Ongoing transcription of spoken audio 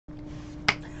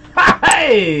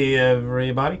Hey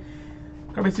everybody,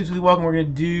 welcome. We're going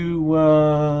to do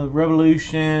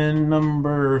Revolution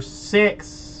number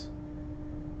 6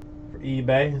 for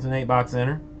eBay. It's an 8-box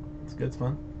enter. It's good, it's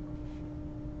fun.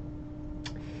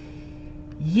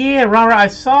 Yeah, Robert,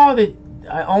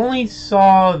 I only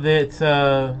saw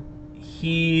that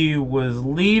he was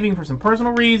leaving for some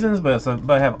personal reasons, but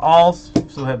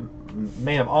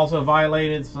may have also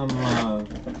violated some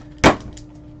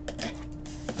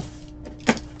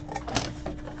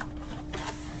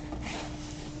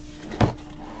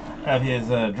of his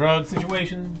drug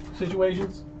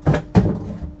situations.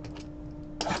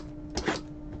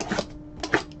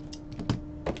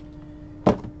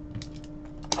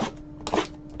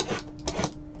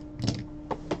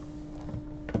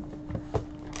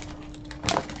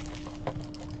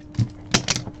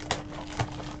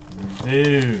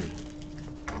 Dude,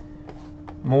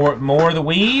 more of the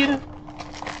weed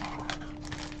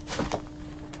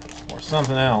or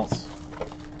something else.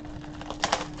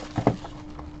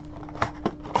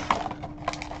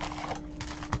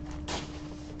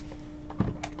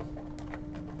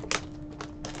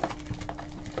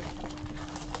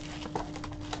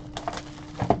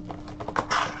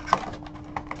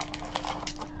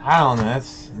 I don't know.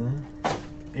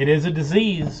 It is a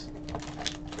disease.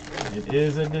 It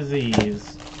is a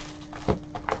disease.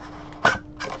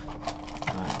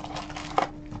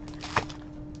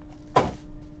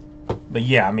 But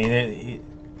yeah, I mean,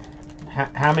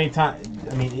 how many times?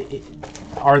 I mean,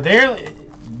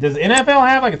 does NFL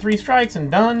have like a 3 strikes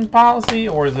and done policy,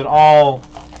 or is it all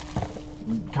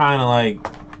kind of like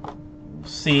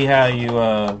see how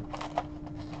you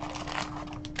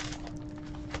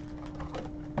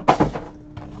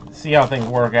see how things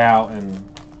work out and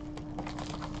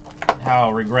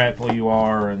how regretful you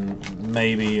are, and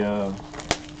maybe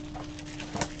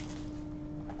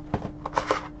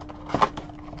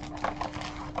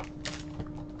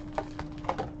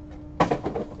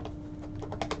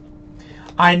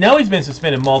I know he's been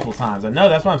suspended multiple times. I know,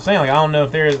 that's what I'm saying. Like, I don't know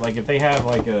if there's like, if they have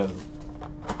like a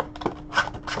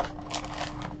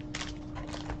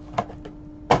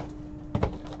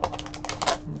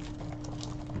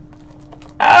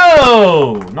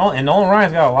no, and Nolan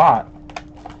Ryan's got a lot.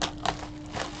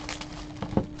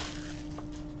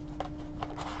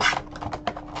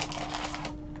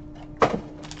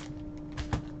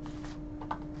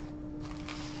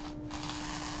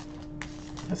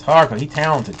 That's hard because he's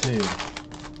talented too.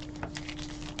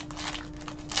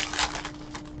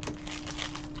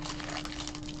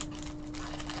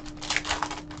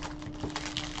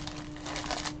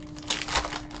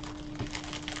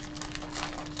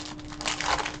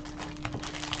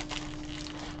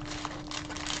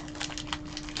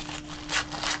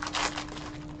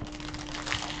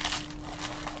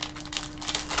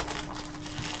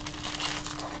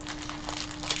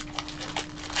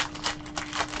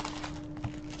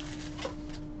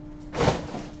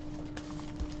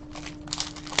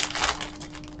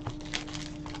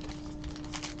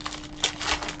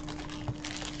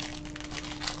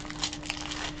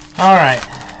 Alright,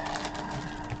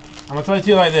 I'm going to tell you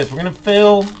two like this. We're going to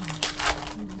fill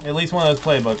at least one of those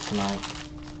playbooks tonight.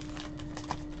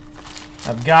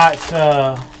 I've got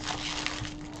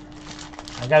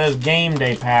those game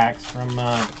day packs from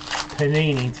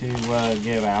Panini to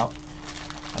give out.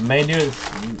 I may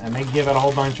give out a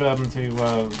whole bunch of them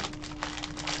to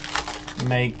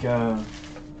make some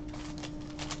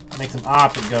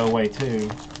optic go away too.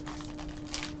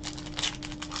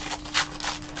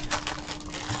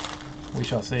 We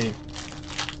shall see.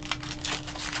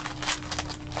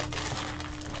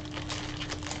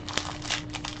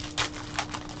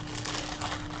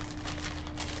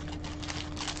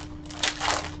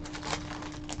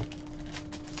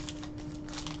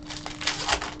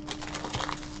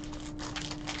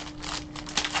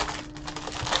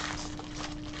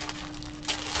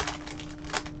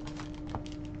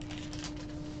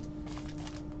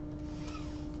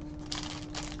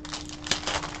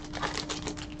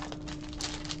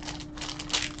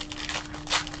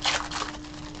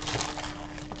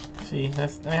 See,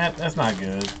 that's not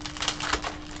good.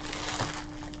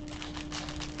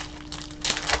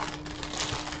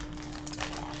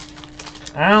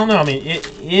 I don't know. I mean,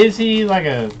 is he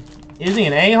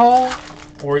an a-hole,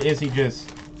 or is he just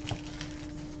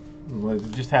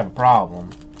have a problem?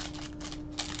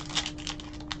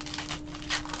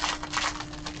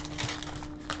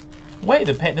 Wait,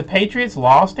 the Patriots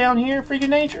lost down here, freaking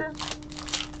nature?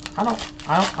 I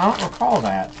don't recall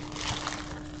that.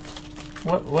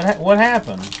 What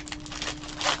happened?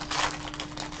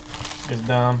 Just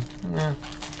dumb. Yeah.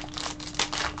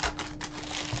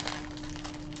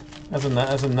 That's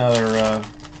another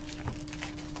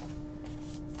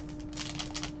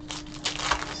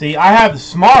See, I have the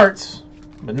smarts,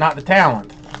 but not the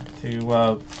talent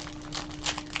to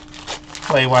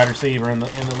play wide receiver in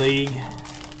the league.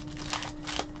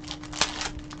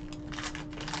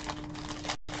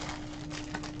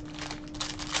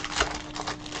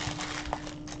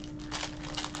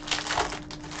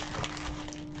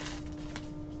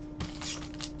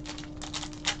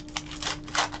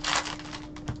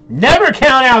 Never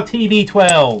count out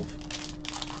TB12.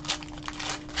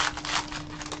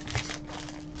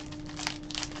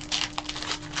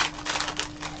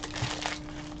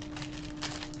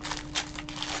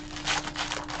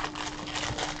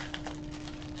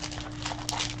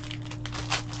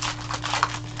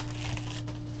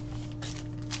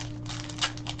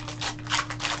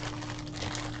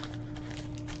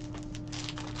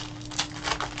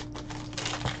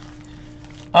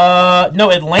 No,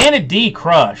 Atlanta D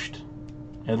crushed.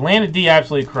 Atlanta D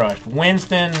absolutely crushed.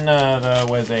 Winston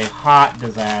was a hot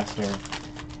disaster.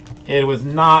 It was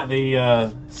not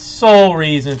the sole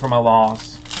reason for my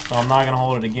loss, so I'm not going to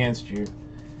hold it against you.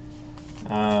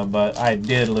 But I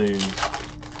did lose.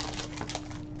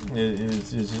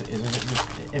 It was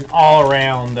an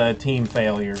all-around team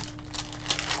failure.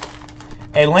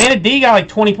 Atlanta D got like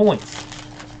 20 points.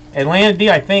 Atlanta D,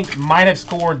 I think, might have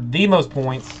scored the most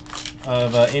points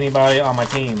of anybody on my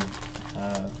team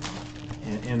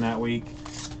in that week.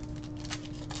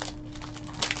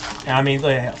 And I mean,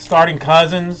 starting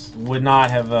Cousins would not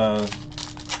have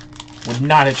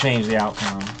changed the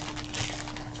outcome.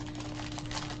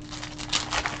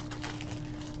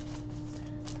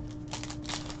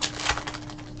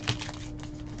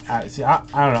 See, I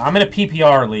don't know. I'm in a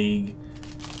PPR league,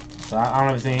 so I don't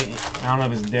know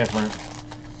if it's different.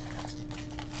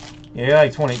 Yeah,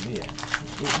 like 20. Yeah.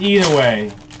 Either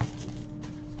way.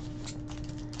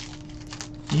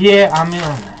 Yeah, I mean,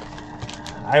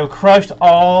 I crushed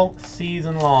all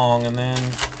season long, and then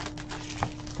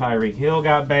Tyreek Hill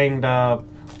got banged up.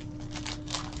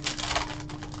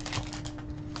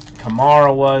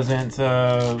 Kamara wasn't,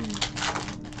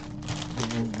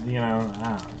 you know,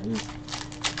 I don't know.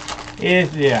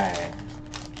 Yeah.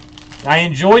 I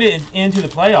enjoyed it into the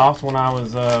playoffs when I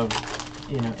was,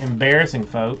 you know, embarrassing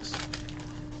folks.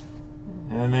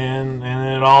 And then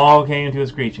it all came to a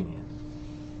screeching end.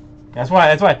 That's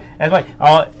why.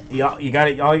 All you got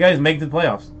to make it to the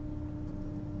playoffs.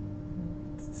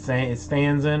 It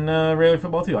stands in regular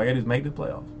football too. All you got to do is make it to the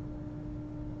playoffs.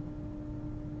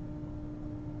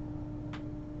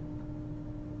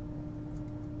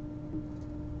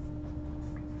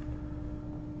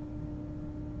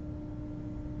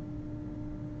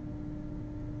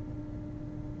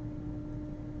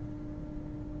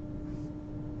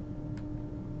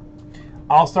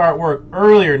 I'll start work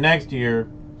earlier next year,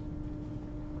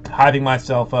 hyping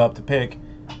myself up to pick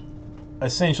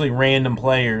essentially random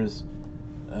players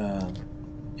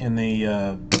in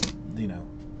the you know,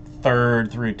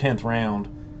 3rd through 10th round,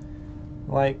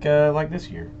 like this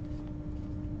year.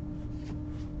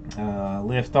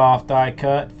 Lift off die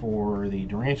cut for the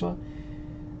Durantula.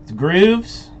 It's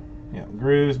Grooves, yeah,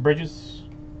 Grooves Bridges.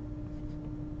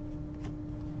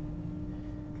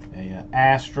 A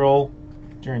Astral.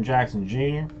 Jaren Jackson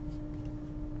Jr.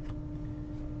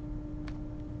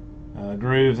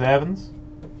 Grooves Evans.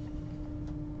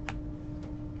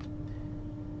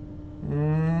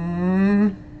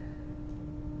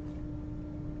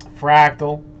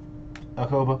 Fractal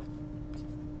Akoba.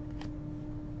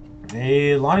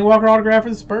 A Lonnie Walker autograph for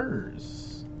the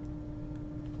Spurs.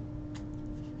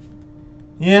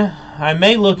 Yeah, I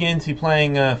may look into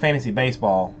playing fantasy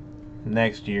baseball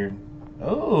next year.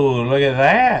 Oh, look at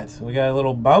that. We got a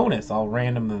little bonus. I'll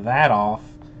random that off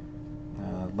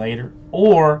later.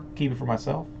 Or keep it for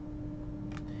myself.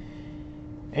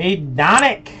 A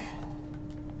Donic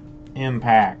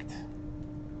Impact.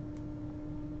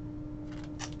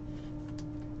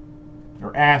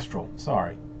 Or Astral.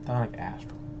 Sorry. Donic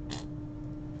Astral.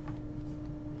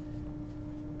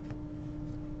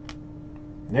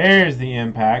 There's the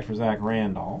Impact for Zach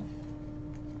Randolph.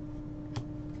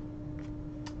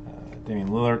 Damian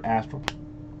Lillard, Astral.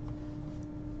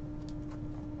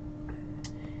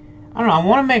 I don't know. I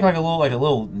want to make like a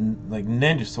little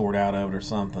ninja sword out of it or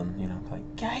something. You know, like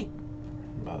yay.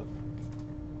 But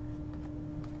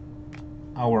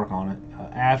I'll work on it.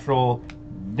 Astral,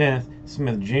 Dennis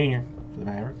Smith Jr. for the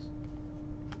Mavericks.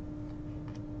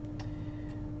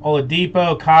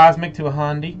 Oladipo, Cosmic to a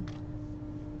Hyundai.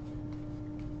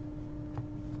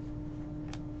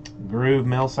 Groove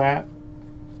Millsap.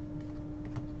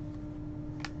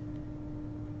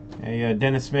 A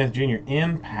Dennis Smith Jr.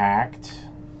 Impact.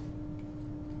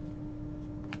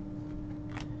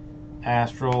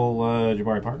 Astral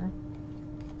Jabari Parker.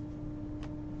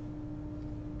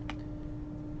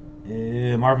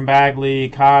 Marvin Bagley,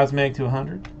 Cosmic to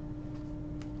 100.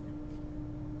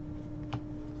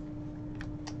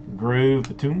 Groove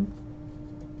Batum.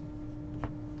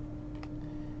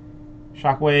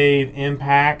 Shockwave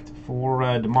Impact for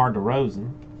DeMar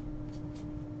DeRozan.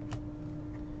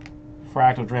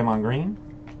 Fractal Draymond Green.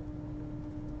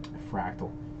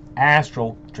 Fractal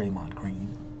Astral Draymond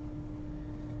Green.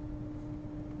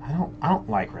 I don't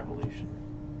like Revolution.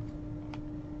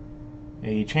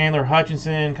 A Chandler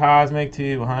Hutchinson Cosmic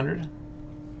to 100.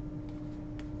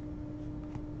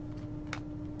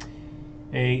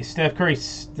 A Steph Curry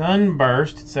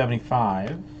Sunburst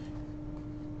 75.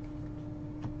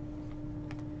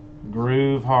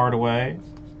 Groove Hardaway.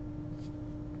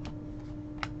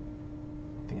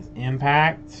 I think it's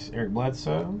Impact Eric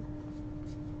Bledsoe.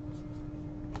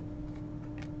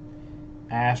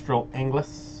 Astral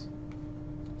Inglis.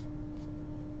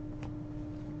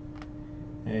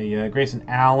 A Grayson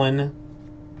Allen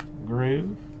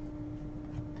Groove.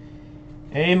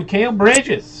 A Mikal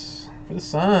Bridges for the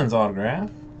Suns autograph.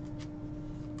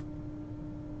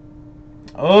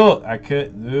 Oh, I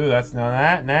could. Ooh, that's not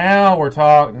that. Now we're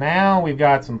talking. Now we've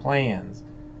got some plans.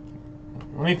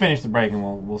 Let me finish the break, and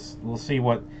we'll see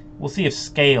what we'll see if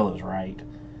scale is right.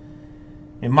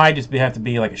 It might just have to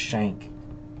be like a shank.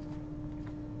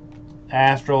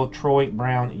 Astral Troy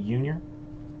Brown Jr.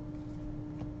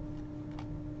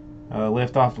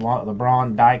 Lift off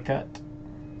LeBron die cut.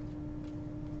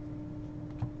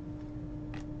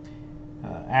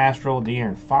 Astral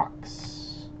De'Aaron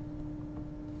Fox.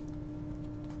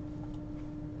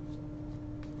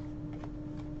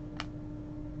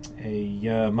 A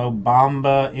Mo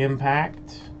Bamba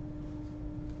Impact.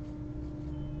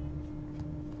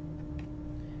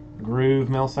 Groove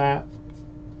Millsap.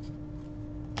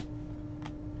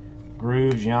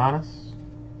 Groove Giannis.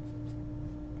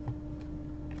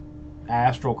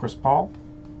 Astral Chris Paul.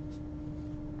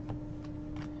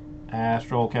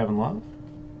 Astral Kevin Love.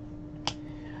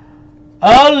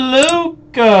 A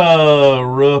Luka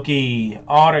rookie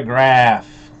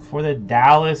autograph for the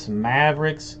Dallas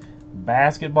Mavericks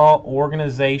basketball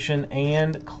organization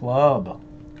and club.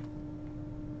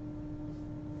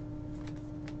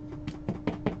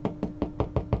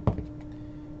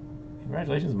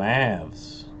 Congratulations,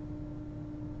 Mavs.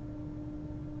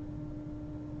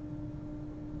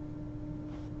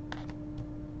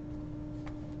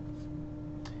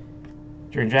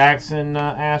 Jaren Jackson,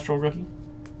 Astral rookie.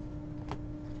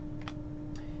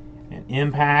 An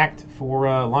Impact for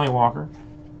Lonnie Walker.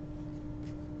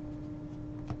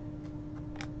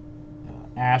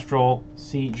 Astral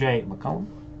C.J. McCollum.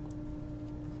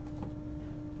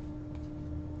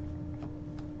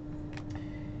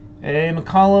 A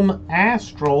McCollum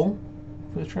Astral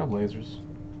for the Trailblazers.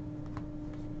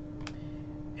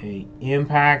 A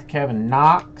Impact Kevin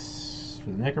Knox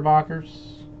for the Knickerbockers.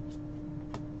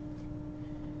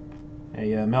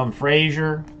 A Melvin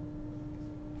Frazier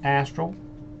Astral.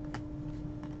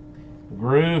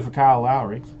 Groove for Kyle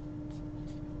Lowry.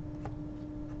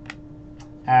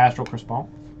 Astral Chris Paul.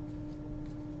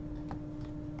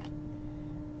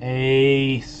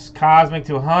 A Cosmic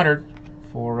to 100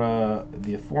 for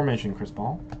the aforementioned Chris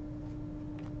Paul.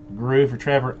 Groove for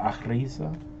Trevor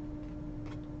Ariza.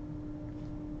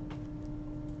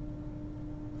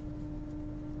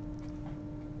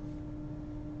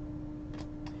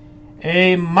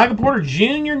 A Michael Porter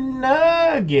Jr.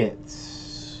 Nuggets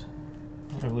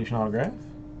Revolution autograph.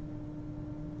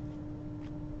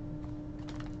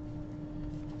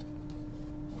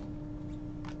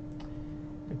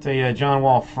 It's a John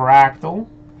Wall Fractal.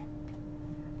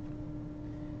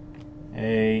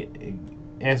 A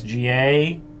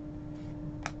SGA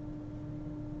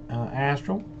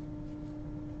Astral.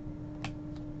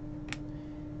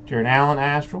 Jared Allen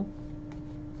Astral.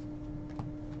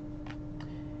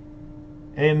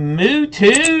 A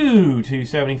Mutu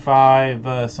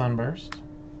 275 Sunburst.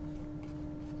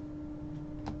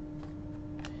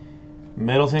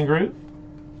 Middleton Groove.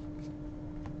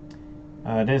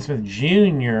 Dennis Smith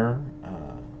Jr.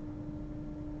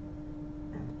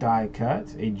 Die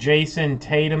cut. A Jason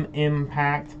Tatum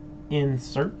Impact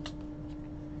insert.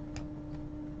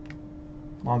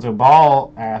 Lonzo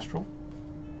Ball Astral.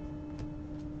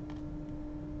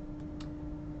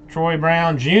 Troy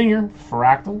Brown Jr.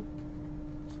 Fractal.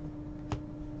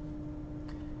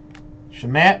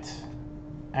 Shamet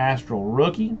Astral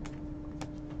rookie.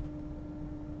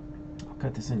 I'll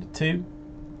cut this into two.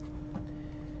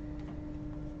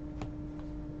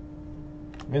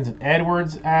 Vincent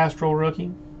Edwards Astral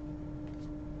rookie.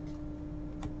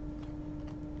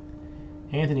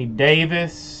 Anthony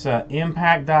Davis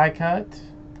Impact die cut.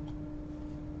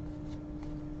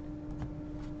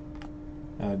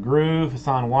 Groove,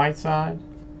 Hassan Whiteside.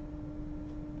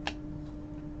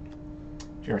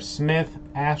 J.R. Smith,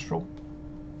 Astral.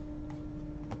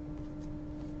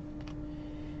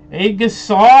 A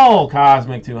Gasol,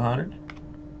 Cosmic 200.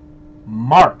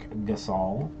 Mark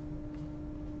Gasol.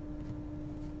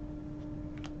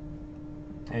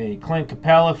 A Clint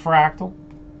Capella, Fractal.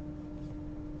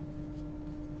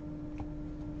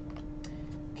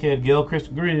 Kid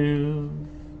Gilchrist, Groove.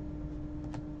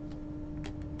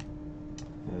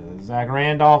 Zach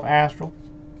Randolph, Astral.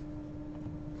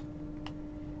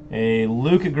 A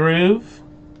Luka Groove.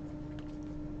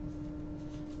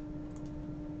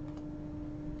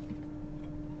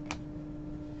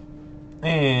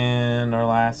 And our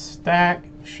last stack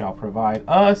shall provide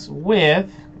us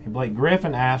with a Blake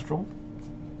Griffin, Astral.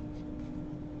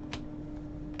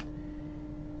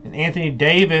 An Anthony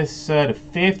Davis to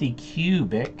 50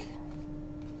 cubic.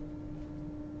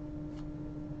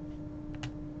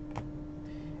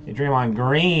 A Draymond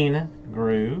Green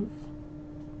Groove.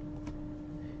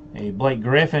 A Blake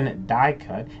Griffin die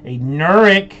cut. A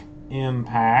Nurkic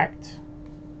Impact.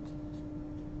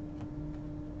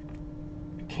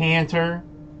 Cantor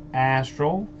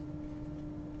Astral.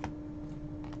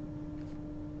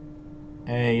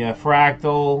 A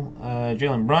Fractal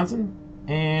Jalen Brunson.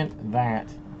 And that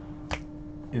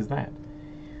is that.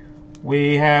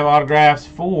 We have autographs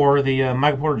for the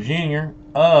Michael Porter Jr.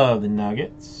 of the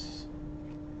Nuggets.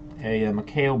 A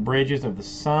Mikal Bridges of the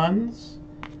Suns.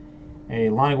 A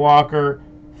Lonnie Walker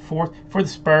fourth for the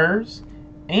Spurs.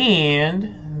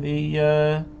 And the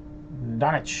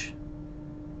Doncic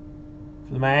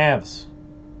for the Mavs.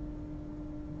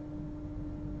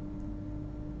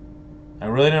 I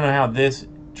really don't know how this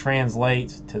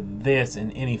translates to this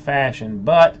in any fashion,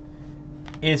 but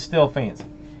it's still fancy.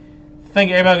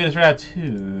 Thank you, everybody. Get this right out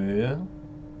to